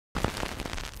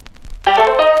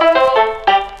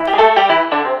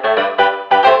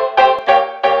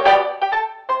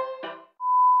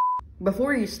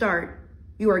Before you start,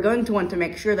 you are going to want to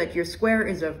make sure that your square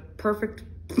is a perfect...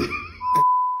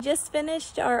 Just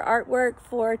finished our artwork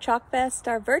for Chalk Fest,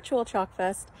 our virtual Chalk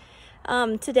Fest,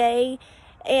 today,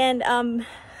 and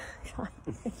God,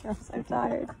 I'm so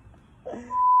tired.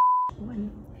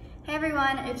 Hey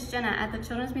everyone, it's Jenna at the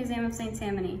Children's Museum of St.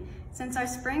 Tammany. Since our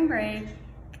spring break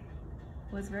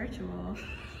was virtual.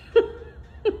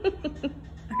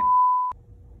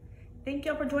 Thank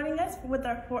y'all for joining us with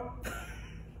our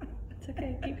It's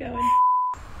okay, keep going.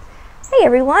 Hey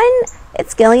everyone,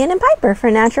 it's Gillian and Piper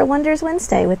for Natural Wonders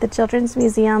Wednesday with the Children's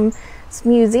Museum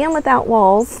Without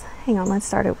Walls. Hang on, let's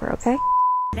start over, okay?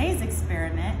 Today's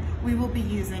experiment, we will be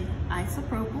using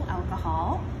isopropyl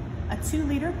alcohol, a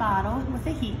 2-liter bottle with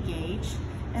a heat gauge,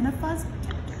 and a fizz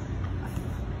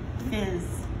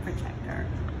protector.